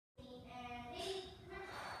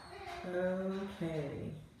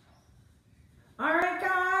Okay. All right,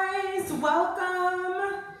 guys,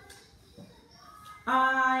 welcome.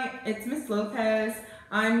 It's Miss Lopez.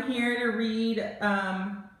 I'm here to read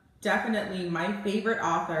definitely my favorite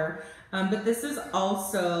author, but this is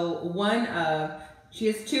also she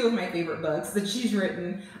has two of my favorite books that she's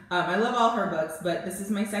written. I love all her books, but this is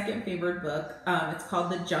my second favorite book. It's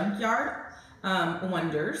called The Junkyard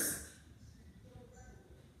Wonders.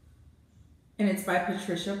 And it's by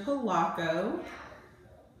Patricia Polacco.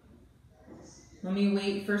 Let me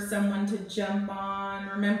wait for someone to jump on.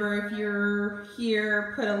 Remember, if you're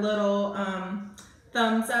here, put a little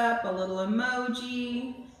thumbs up, a little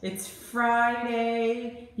emoji. It's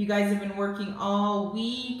Friday. You guys have been working all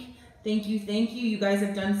week. Thank you, thank you. You guys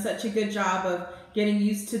have done such a good job of getting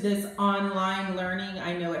used to this online learning.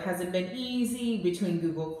 I know it hasn't been easy between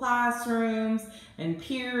Google Classrooms and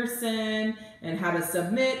Pearson and how to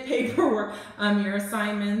submit paperwork, your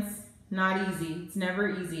assignments. Not easy. It's never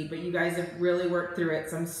easy, but you guys have really worked through it,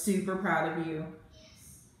 so I'm super proud of you.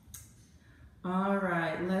 All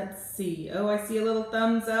right, let's see. Oh, I see a little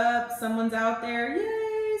thumbs up. Someone's out there.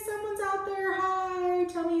 Yay, someone's out there. Hi,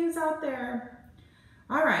 tell me who's out there.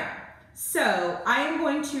 All right, so I am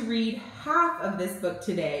going to read half of this book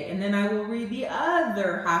today, and then I will read the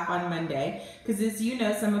other half on Monday, because as you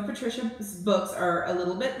know, some of Patricia's books are a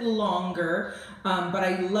little bit longer, but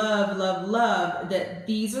I love, love, love that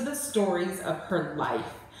these are the stories of her life.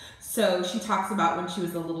 So she talks about when she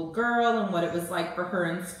was a little girl and what it was like for her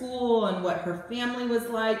in school and what her family was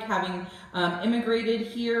like having immigrated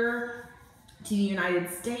here to the United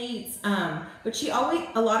States, but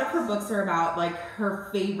a lot of her books are about like her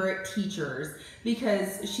favorite teachers,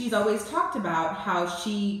 because she's always talked about how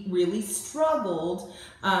she really struggled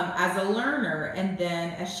as a learner, and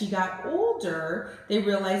then as she got older, they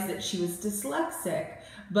realized that she was dyslexic,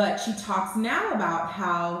 but she talks now about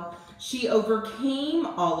how she overcame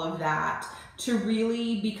all of that to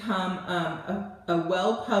really become a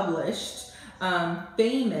well-published,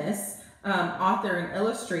 famous author and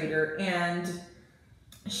illustrator. And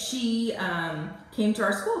she came to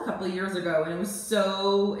our school a couple of years ago, and it was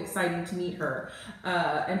so exciting to meet her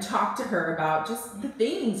and talk to her about just the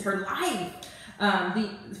things, her life,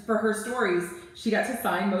 for her stories. She got to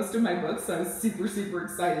sign most of my books, so I was super, super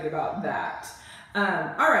excited about that.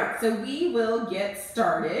 All right, so we will get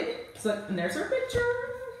started. So, and there's her picture.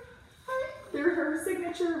 There's her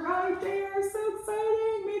signature right there. So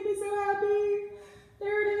exciting, made me so happy.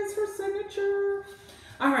 There it is, her signature.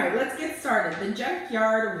 All right, let's get started. The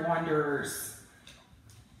Junkyard Wanderers.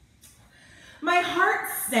 My heart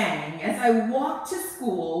sang as I walked to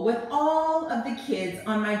school with all of the kids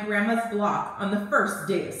on my grandma's block on the first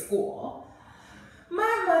day of school.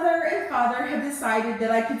 My mother and father had decided that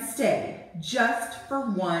I could stay just for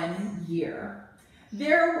 1 year.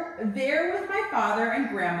 There with my father and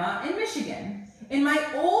grandma in Michigan. In my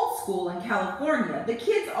old school in California, the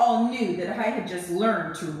kids all knew that I had just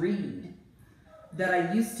learned to read, that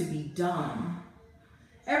I used to be dumb.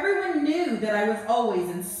 Everyone knew that I was always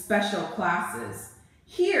in special classes.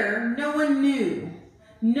 Here, no one knew.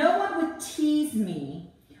 No one would tease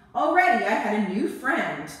me. Already, I had a new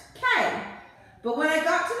friend, Kay. But when I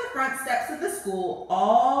got to the front steps of the school,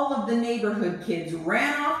 all of the neighborhood kids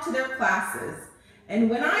ran off to their classes. And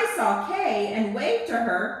when I saw Kay and waved to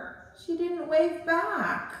her, she didn't wave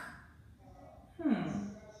back.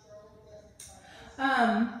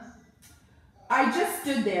 I just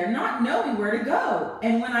stood there not knowing where to go.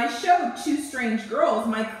 And when I showed two strange girls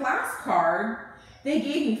my class card, they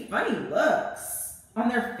gave me funny looks on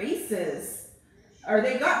their faces. Or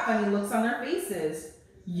they got funny looks on their faces.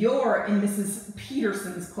 You're in Mrs.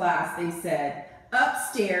 Peterson's class, they said.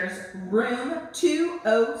 Upstairs, room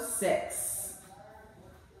 206.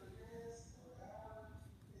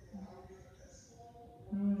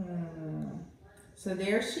 So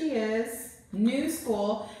there she is, new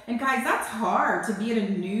school. And guys, that's hard to be at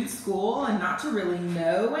a new school and not to really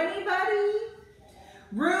know anybody.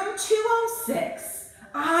 Room 206,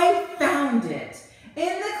 I found it.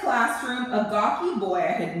 In the classroom, a gawky boy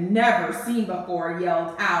I had never seen before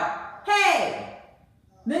yelled out, "Hey,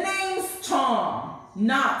 the name's Tom,"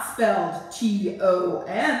 not spelled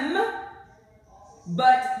T-O-M,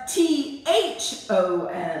 but T-H-O-M.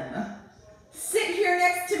 "Sit here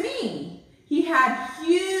next to me." He had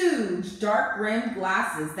huge dark-rimmed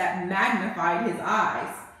glasses that magnified his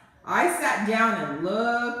eyes. I sat down and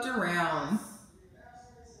looked around.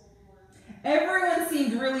 Everyone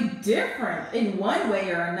seemed really different in one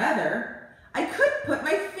way or another. I couldn't put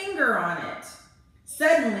my finger on it.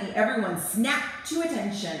 Suddenly, everyone snapped to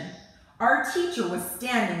attention. Our teacher was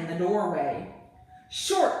standing in the doorway.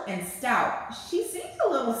 Short and stout. She seemed a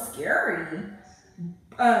little scary,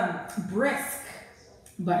 brisk,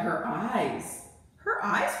 but her eyes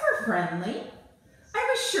were friendly. I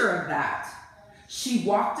was sure of that. She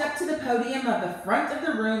walked up to the podium of the front of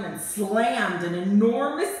the room and slammed an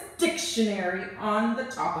enormous dictionary on the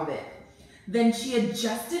top of it. Then she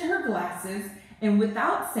adjusted her glasses, and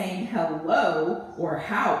without saying hello or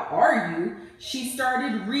how are you, she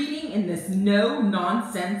started reading in this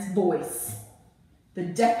no-nonsense voice. The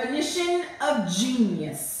definition of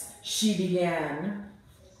genius, she began.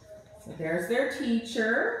 So there's their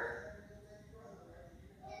teacher.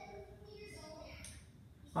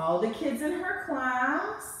 All the kids in her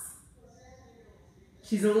class.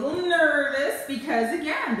 She's a little nervous because,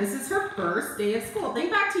 again, this is her first day of school.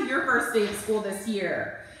 Think back to your first day of school this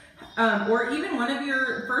year, or even one of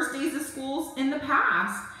your first days of schools in the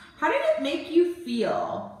past. How did it make you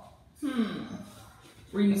feel?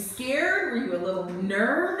 Were you scared? Were you a little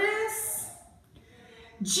nervous?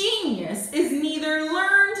 Genius is neither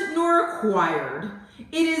learned nor acquired.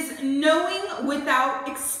 It is knowing without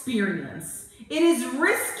experience. It is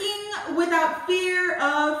risking without fear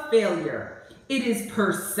of failure. It is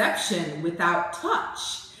perception without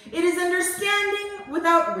touch. It is understanding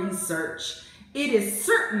without research. It is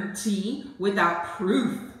certainty without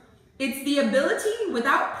proof. It's the ability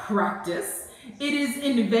without practice. It is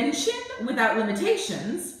invention without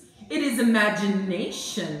limitations. It is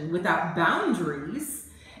imagination without boundaries.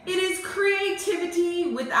 It is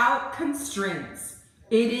creativity without constraints.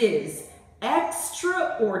 It is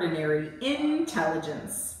extraordinary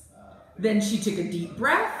intelligence. Then she took a deep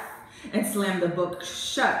breath and slammed the book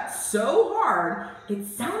shut so hard it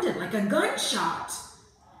sounded like a gunshot.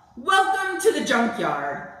 Welcome to the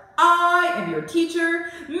Junkyard. I am your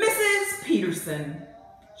teacher, Mrs. Peterson.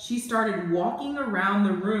 She started walking around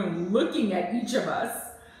the room looking at each of us.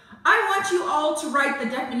 I want you all to write the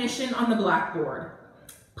definition on the blackboard.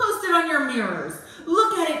 Post it on your mirrors.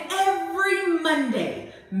 Look at it every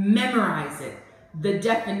Monday. Memorize it. The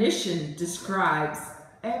definition describes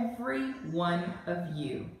every one of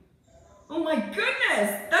you. Oh my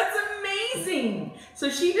goodness, that's amazing. So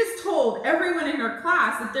she just told everyone in her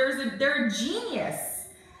class that they're a genius.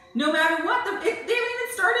 No matter what, they haven't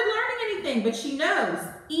even started learning anything, but she knows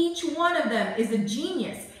each one of them is a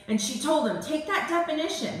genius. And she told them, take that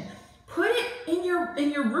definition, put it in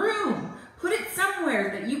your room, put it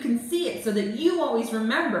somewhere that you can see it so that you always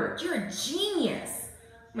remember you're a genius.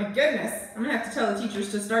 My goodness, I'm gonna have to tell the teachers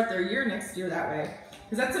to start their year next year that way,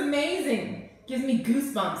 because that's amazing. Gives me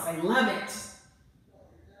goosebumps, I love it.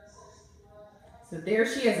 So there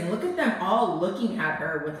she is, and look at them all looking at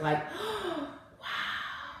her with like, oh, wow,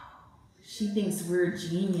 she thinks we're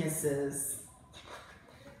geniuses.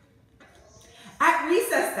 At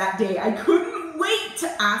recess that day, I couldn't wait to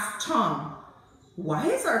ask Tom, why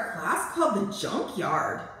is our class called the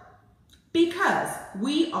Junkyard? Because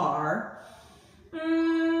we are,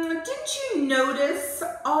 didn't you notice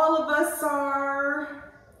all of us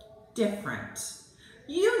are different?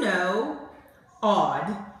 You know,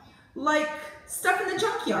 odd, like stuff in the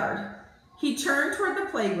junkyard. He turned toward the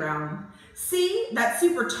playground. See that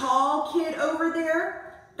super tall kid over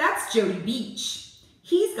there? That's Jody Beach.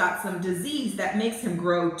 He's got some disease that makes him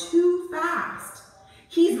grow too fast.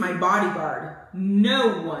 He's my bodyguard.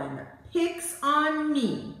 No one picks on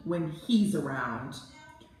me when he's around.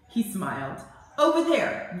 He smiled. Over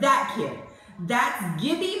there, that kid. That's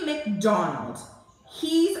Gibby McDonald.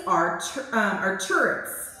 He's our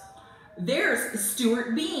tourists. There's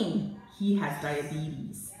Stuart Bean. He has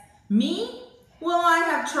diabetes. Me? Well, I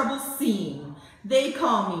have trouble seeing. They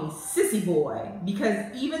call me Sissy Boy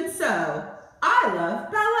because even so, I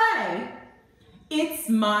love ballet. It's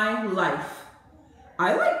my life.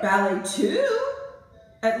 I like ballet too.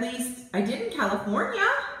 At least I did in California.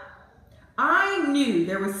 I knew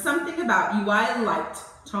there was something about you I liked,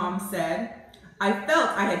 Tom said. I felt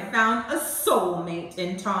I had found a soulmate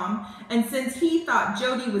in Tom, and since he thought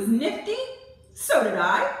Jody was nifty, so did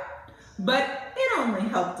I. But it only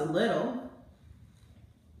helped a little.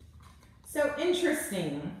 So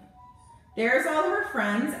interesting. There's all of her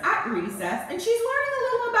friends at recess, and she's learning a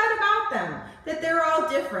little bit about them, that they're all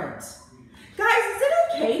different. Guys, is it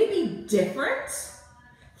okay to be different?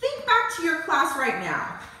 Think back to your class right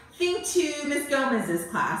now. Think to Miss Gomez's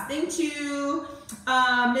class. Think to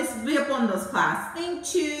Miss Villapondo's class. Think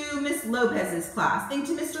to Miss Lopez's class. Think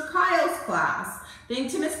to Mr. Kyle's class.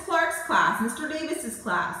 Think to Miss Clark's class, Mr. Davis's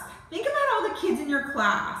class. Think about all the kids in your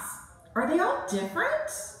class. Are they all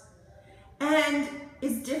different? And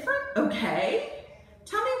is different okay?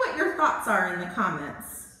 Tell me what your thoughts are in the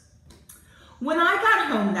comments. When I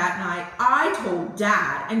got home that night, I told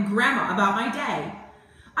Dad and Grandma about my day.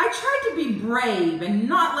 I tried to be brave and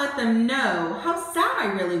not let them know how sad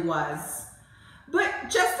I really was. But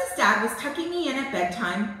just as Dad was tucking me in at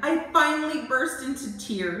bedtime, I finally burst into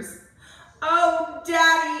tears. Oh,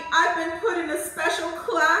 Daddy, I've been put in a special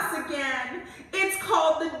class again. It's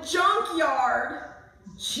called the Junkyard.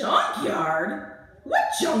 Junkyard? What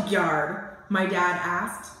junkyard? My dad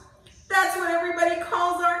asked. That's what everybody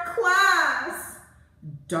calls our class.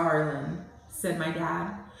 Darling, said my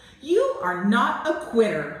dad, you are not a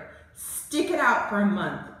quitter. Stick it out for a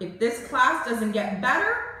month. If this class doesn't get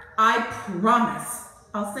better, I promise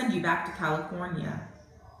I'll send you back to California.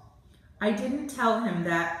 I didn't tell him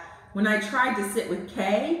that when I tried to sit with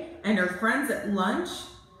Kay and her friends at lunch,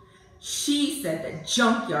 she said that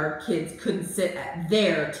junkyard kids couldn't sit at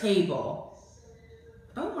their table.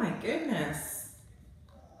 Oh my goodness.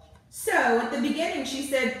 So at the beginning, she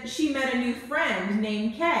said she met a new friend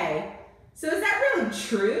named Kay. So is that really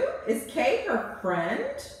true? Is Kay her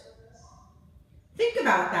friend? Think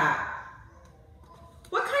about that.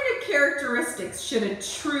 What kind of characteristics should a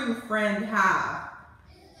true friend have?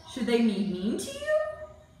 Should they be mean to you?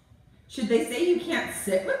 Should they say you can't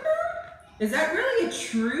sit with them? Is that really a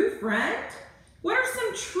true friend? What are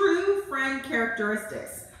some true friend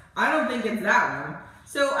characteristics? I don't think it's that one.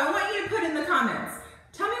 So I want you to put in the comments.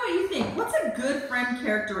 Tell me what you think. What's a good friend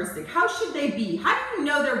characteristic? How should they be? How do you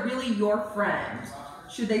know they're really your friend?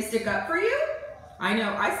 Should they stick up for you? I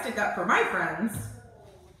know I stick up for my friends.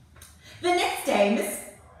 The next day, Miss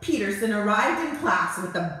Peterson arrived in class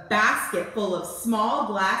with a basket full of small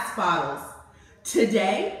glass bottles.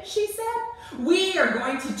 Today, she said, we are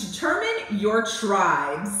going to determine your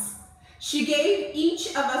tribes. She gave each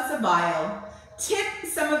of us a vial. Tip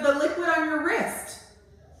some of the liquid on your wrist.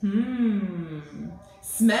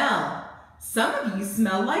 Smell. Some of you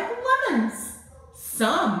smell like lemons.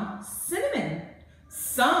 Some cinnamon.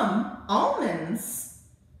 Some almonds.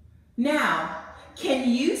 Now, can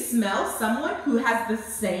you smell someone who has the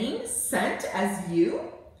same scent as you?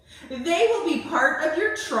 They will be part of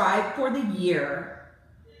your tribe for the year.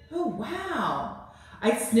 Oh, wow.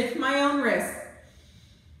 I sniffed my own wrist.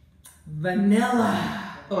 Vanilla.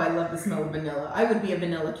 Oh, I love the smell of vanilla. I would be a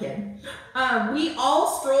vanilla kid. We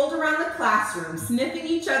all strolled around the classroom, sniffing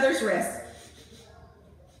each other's wrists.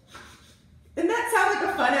 Doesn't that sound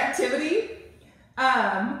like a fun activity?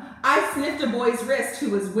 I sniffed a boy's wrist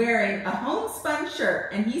who was wearing a homespun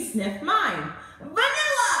shirt, and he sniffed mine.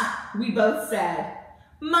 Vanilla, we both said.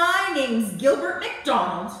 My name's Gilbert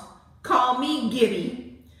McDonald. Call me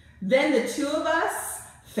Gibby. Then the two of us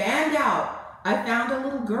fanned out. I found a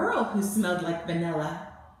little girl who smelled like vanilla.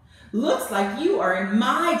 Looks like you are in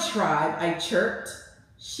my tribe, I chirped.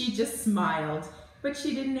 She just smiled, but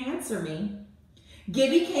she didn't answer me.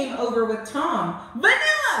 Gibby came over with Tom.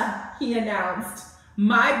 Vanilla, he announced.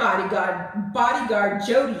 My bodyguard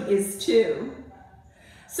Jody is too.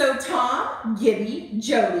 So Tom, Gibby,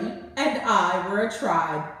 Jody, and I were a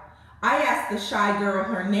tribe. I asked the shy girl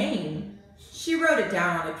her name. She wrote it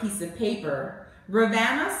down on a piece of paper.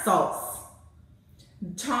 Ravanna Salts.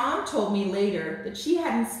 Tom told me later that she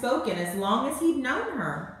hadn't spoken as long as he'd known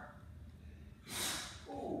her.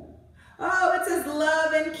 Oh, it says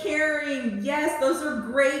love and caring. Yes, those are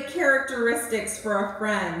great characteristics for a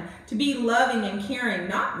friend. To be loving and caring,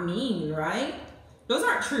 not mean, right? Those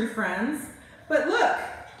aren't true friends. But look,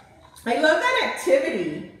 I love that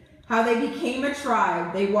activity, how they became a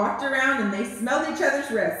tribe. They walked around and they smelled each other's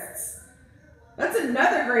wrists. That's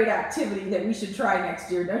another great activity that we should try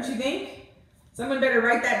next year, don't you think? Someone better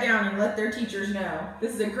write that down and let their teachers know.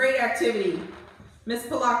 This is a great activity. Miss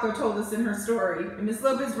Polacco told us in her story, and Miss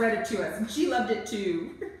Lopez read it to us, and she loved it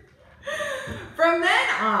too. From then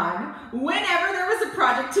on, whenever there was a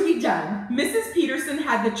project to be done, Mrs. Peterson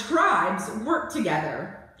had the tribes work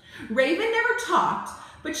together. Raven never talked,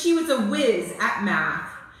 but she was a whiz at math.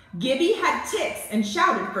 Gibby had tics and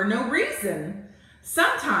shouted for no reason.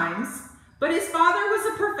 Sometimes, but his father was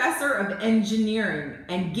a professor of engineering,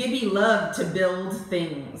 and Gibby loved to build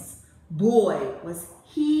things. Boy, was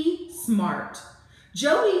he smart.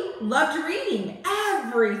 Jody loved reading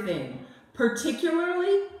everything,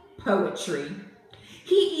 particularly poetry.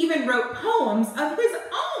 He even wrote poems of his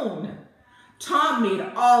own. Tom made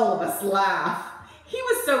all of us laugh. He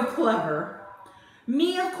was so clever.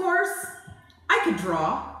 Me, of course, I could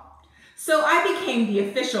draw. So I became the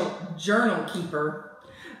official journal keeper.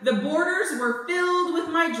 The borders were filled with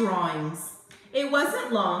my drawings. It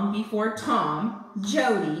wasn't long before Tom,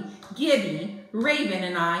 Jody, Gibby, Raven,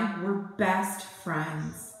 and I were best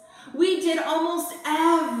friends. We did almost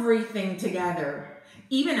everything together,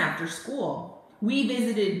 even after school. We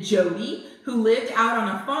visited Jody, who lived out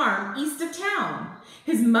on a farm east of town.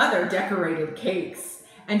 His mother decorated cakes,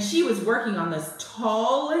 and she was working on this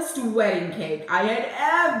tallest wedding cake I had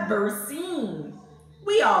ever seen.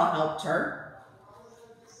 We all helped her.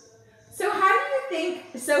 So how do you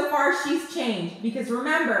think so far she's changed? Because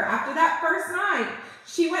remember, after that first night,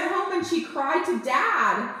 she went home and she cried to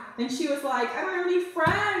Dad. And she was like, I don't have any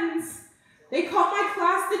friends. They call my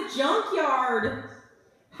class the Junkyard.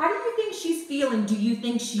 How do you think she's feeling? Do you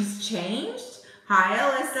think she's changed? Hi,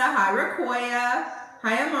 Alyssa. Hi, Rakoya.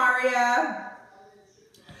 Hi, Amaria.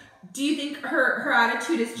 Do you think her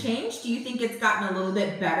attitude has changed? Do you think it's gotten a little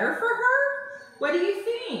bit better for her? What do you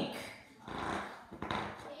think?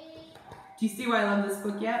 Do you see why I love this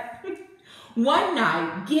book yet? One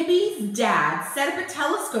night, Gibby's dad set up a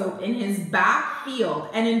telescope in his back field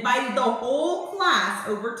and invited the whole class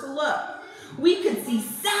over to look. We could see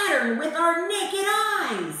Saturn with our naked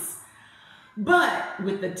eyes. But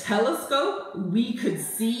with the telescope, we could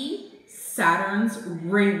see Saturn's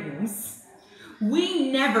rings.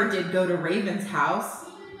 We never did go to Raven's house.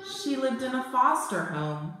 She lived in a foster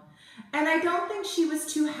home, and I don't think she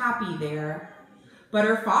was too happy there. But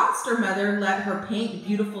her foster mother let her paint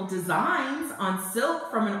beautiful designs on silk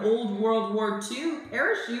from an old World War II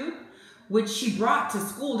parachute, which she brought to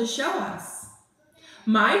school to show us.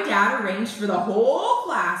 My dad arranged for the whole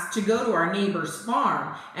class to go to our neighbor's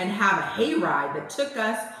farm and have a hayride that took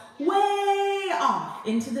us way off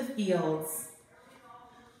into the fields.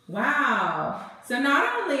 Wow. So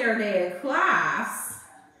not only are they a class,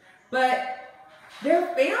 but their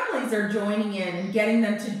families are joining in and getting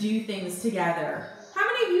them to do things together. How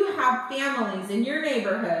many of you have families in your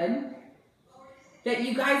neighborhood that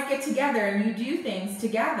you guys get together and you do things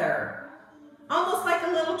together? Almost like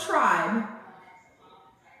a little tribe.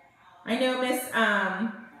 I know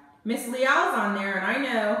Miss Leal's on there, and I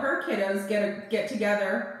know her kiddos get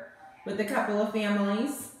together with a couple of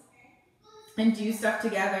families and do stuff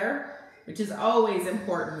together, which is always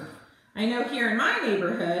important. I know here in my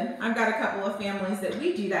neighborhood, I've got a couple of families that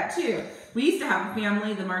we do that too. We used to have a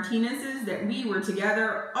family, the Martinez's, that we were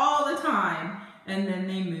together all the time, and then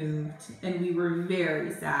they moved, and we were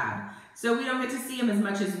very sad. So we don't get to see them as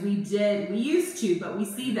much as we used to, but we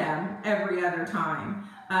see them every other time.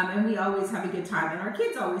 And we always have a good time, and our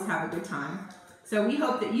kids always have a good time. So we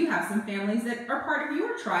hope that you have some families that are part of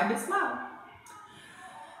your tribe as well.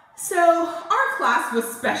 So our class was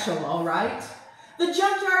special, all right? The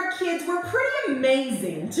Junkyard kids were pretty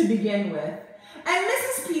amazing to begin with. And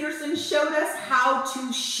Mrs. Peterson showed us how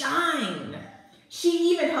to shine.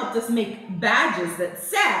 She even helped us make badges that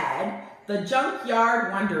said, the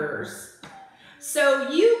Junkyard Wanderers. So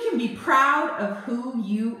you can be proud of who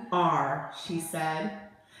you are, she said.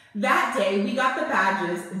 That day we got the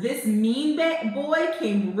badges. This mean boy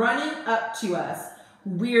came running up to us.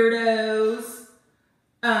 Weirdos.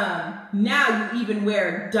 Now you even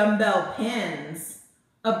wear dumbbell pins.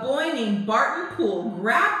 A boy named Barton Poole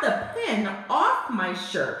grabbed the pin off my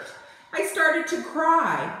shirt. I started to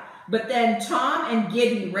cry, but then Tom and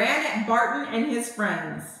Gibby ran at Barton and his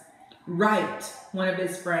friends. Right, one of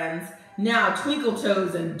his friends. Now Twinkle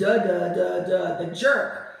Toes and the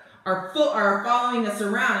jerk are following us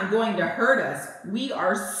around and going to hurt us. We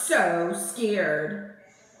are so scared.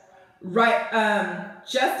 Right,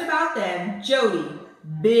 just about then, Jody,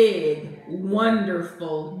 big,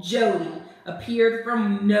 wonderful Jody, appeared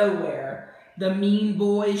from nowhere. The mean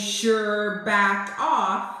boy sure backed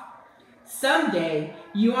off. Someday,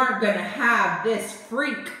 you aren't gonna have this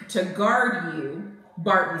freak to guard you,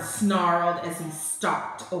 Barton snarled as he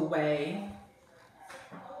stalked away.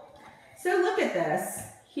 So look at this.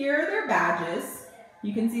 Here are their badges.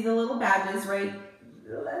 You can see the little badges right,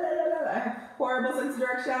 horrible sense of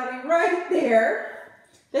directionality right there,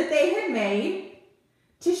 that they had made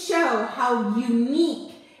to show how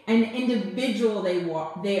unique and individual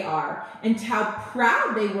they are, and how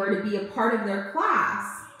proud they were to be a part of their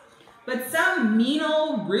class. But some mean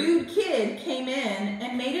old rude kid came in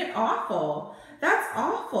and made it awful. That's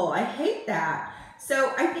awful. I hate that.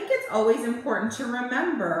 So I think it's always important to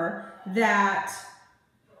remember that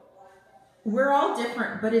we're all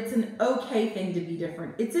different, but it's an okay thing to be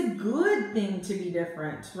different. It's a good thing to be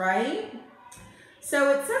different, right? So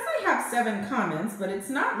it says I have 7 comments, but it's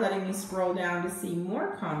not letting me scroll down to see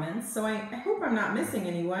more comments. So I hope I'm not missing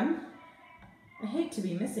anyone. I hate to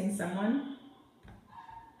be missing someone.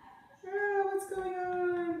 Oh, what's going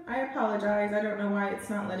on? I apologize. I don't know why it's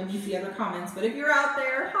not letting me see other comments, but if you're out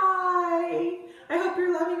there, hi! I hope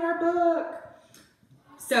you're loving our book.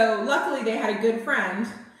 So luckily they had a good friend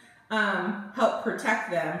help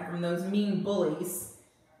protect them from those mean bullies.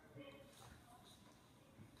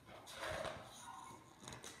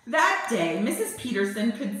 That day, Mrs.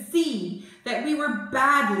 Peterson could see that we were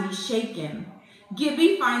badly shaken.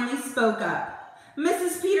 Gibby finally spoke up.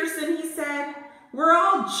 Mrs. Peterson, he said, we're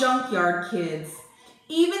all junkyard kids.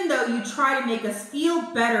 Even though you try to make us feel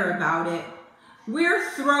better about it, we're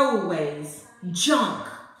throwaways, junk,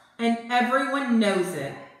 and everyone knows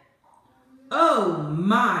it. Oh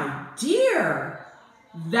my dear,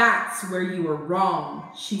 that's where you were wrong,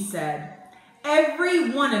 she said. Every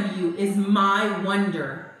one of you is my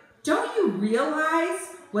wonder. Don't you realize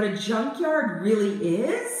what a junkyard really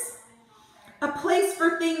is? A place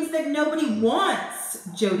for things that nobody wants,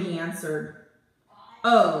 Jody answered.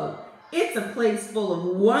 Oh, it's a place full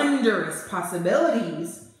of wondrous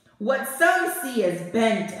possibilities. What some see as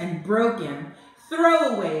bent and broken,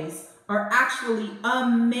 throwaways are actually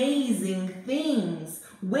amazing things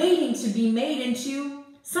waiting to be made into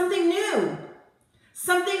something new,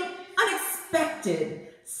 something unexpected,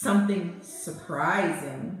 something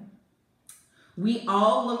surprising. We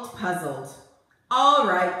all looked puzzled. All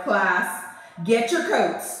right, class, get your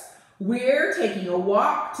coats. We're taking a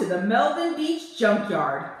walk to the Melvin Beach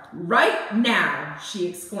Junkyard right now, she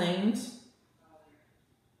exclaimed.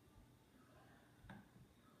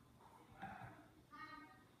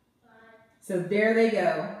 So there they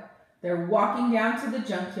go. They're walking down to the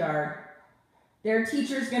junkyard. Their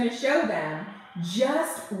teacher's going to show them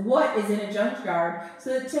just what is in a junkyard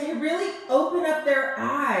so that to really open up their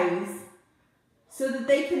eyes so that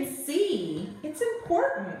they can see. It's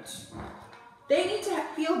important. They need to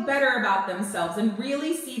feel better about themselves and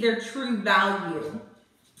really see their true value.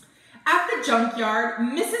 At the junkyard,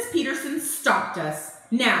 Mrs. Peterson stopped us.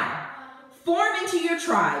 Now, form into your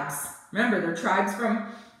tribes. Remember, they're tribes from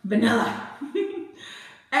vanilla.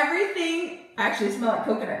 Everything, actually I smell like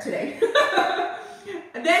coconut today.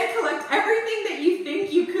 Then collect everything that you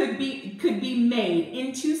think you could be made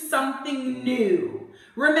into something new.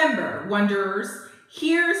 Remember, wanderers,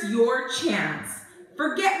 here's your chance.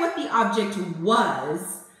 Forget what the object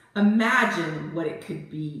was. Imagine what it could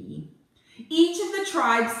be. Each of the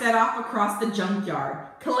tribes set off across the junkyard,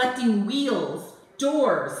 collecting wheels,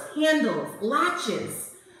 doors, handles,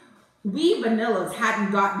 latches. We vanillas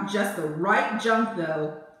hadn't gotten just the right junk,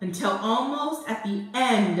 though, until almost at the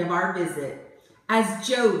end of our visit. As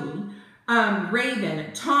Jody,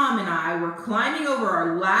 Raven, Tom, and I were climbing over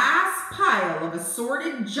our last pile of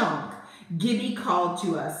assorted junk, Gibby called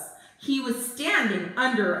to us. He was standing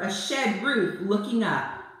under a shed roof looking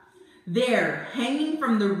up. There, hanging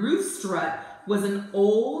from the roof strut, was an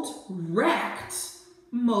old, wrecked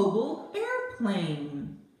mobile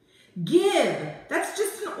airplane. Gib, that's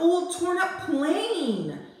just an old torn up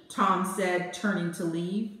plane, Tom said, turning to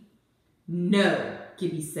leave. No,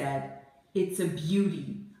 Gibby said, it's a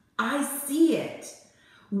beauty. I see it.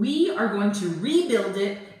 We are going to rebuild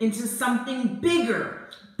it into something bigger,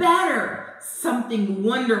 better, something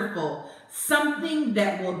wonderful, something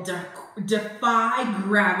that will defy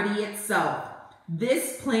gravity itself.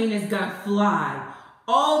 This plane is gonna fly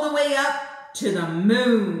all the way up to the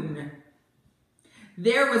moon.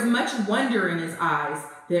 There was much wonder in his eyes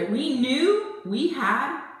that we knew we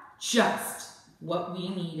had just what we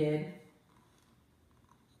needed.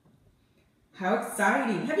 How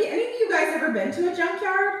exciting. Have any of you guys ever been to a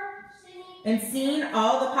junkyard and seen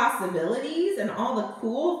all the possibilities and all the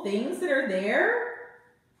cool things that are there?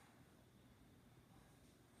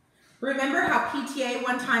 Remember how PTA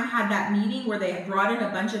one time had that meeting where they had brought in a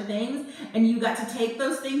bunch of things and you got to take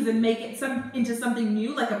those things and make it into something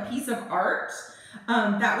new, like a piece of art?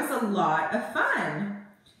 That was a lot of fun.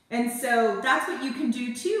 And so that's what you can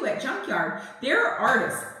do too at Junkyard. There are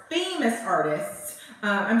artists, famous artists,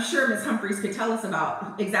 I'm sure Ms. Humphreys could tell us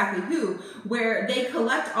about exactly who, where they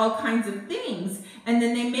collect all kinds of things and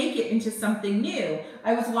then they make it into something new.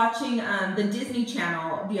 I was watching the Disney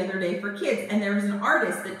Channel the other day for kids, and there was an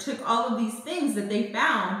artist that took all of these things that they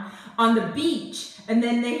found on the beach and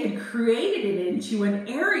then they had created it into an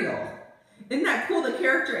Ariel. Isn't that cool, the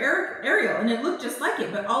character Ariel? And it looked just like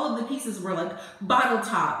it, but all of the pieces were like bottle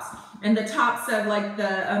tops and the tops of like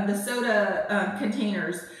the soda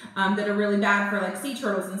containers that are really bad for like sea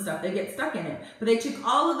turtles and stuff. They get stuck in it. But they took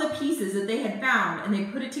all of the pieces that they had found and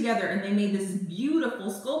they put it together and they made this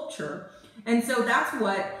beautiful sculpture. And so that's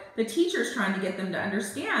what the teacher's trying to get them to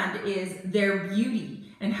understand is their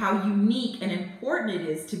beauty and how unique and important it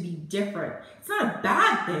is to be different. It's not a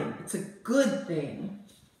bad thing, it's a good thing.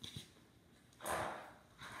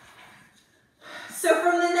 So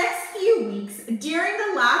from the next few weeks, during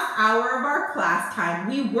the last hour of our class time,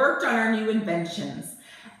 we worked on our new inventions.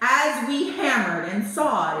 As we hammered and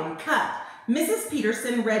sawed and cut, Mrs.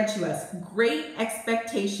 Peterson read to us Great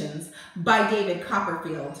Expectations by David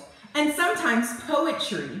Copperfield, and sometimes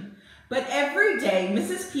poetry. But every day,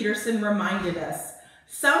 Mrs. Peterson reminded us,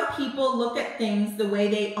 Some people look at things the way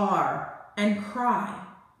they are and cry.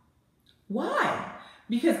 Why?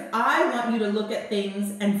 Because I want you to look at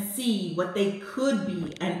things and see what they could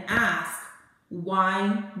be and ask,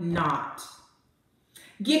 why not?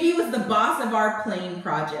 Gibby was the boss of our plane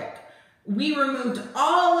project. We removed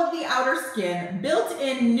all of the outer skin, built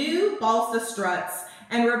in new balsa struts,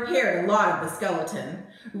 and repaired a lot of the skeleton.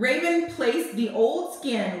 Raven placed the old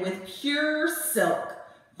skin with pure silk.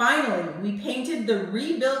 Finally, we painted the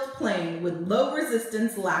rebuilt plane with low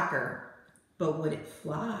resistance lacquer. But would it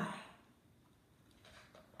fly?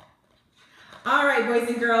 All right, boys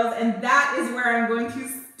and girls, and that is where I'm going to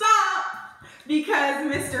stop because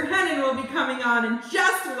Mr. Hennon will be coming on in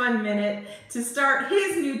just 1 minute to start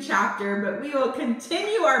his new chapter, but we will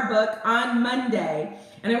continue our book on Monday.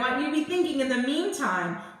 And I want you to be thinking in the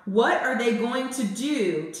meantime, what are they going to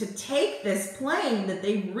do to take this plane that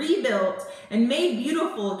they rebuilt and made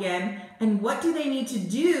beautiful again, and what do they need to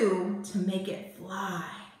do to make it fly?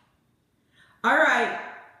 All right,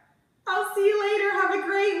 I'll see you later. Have a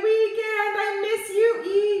great week.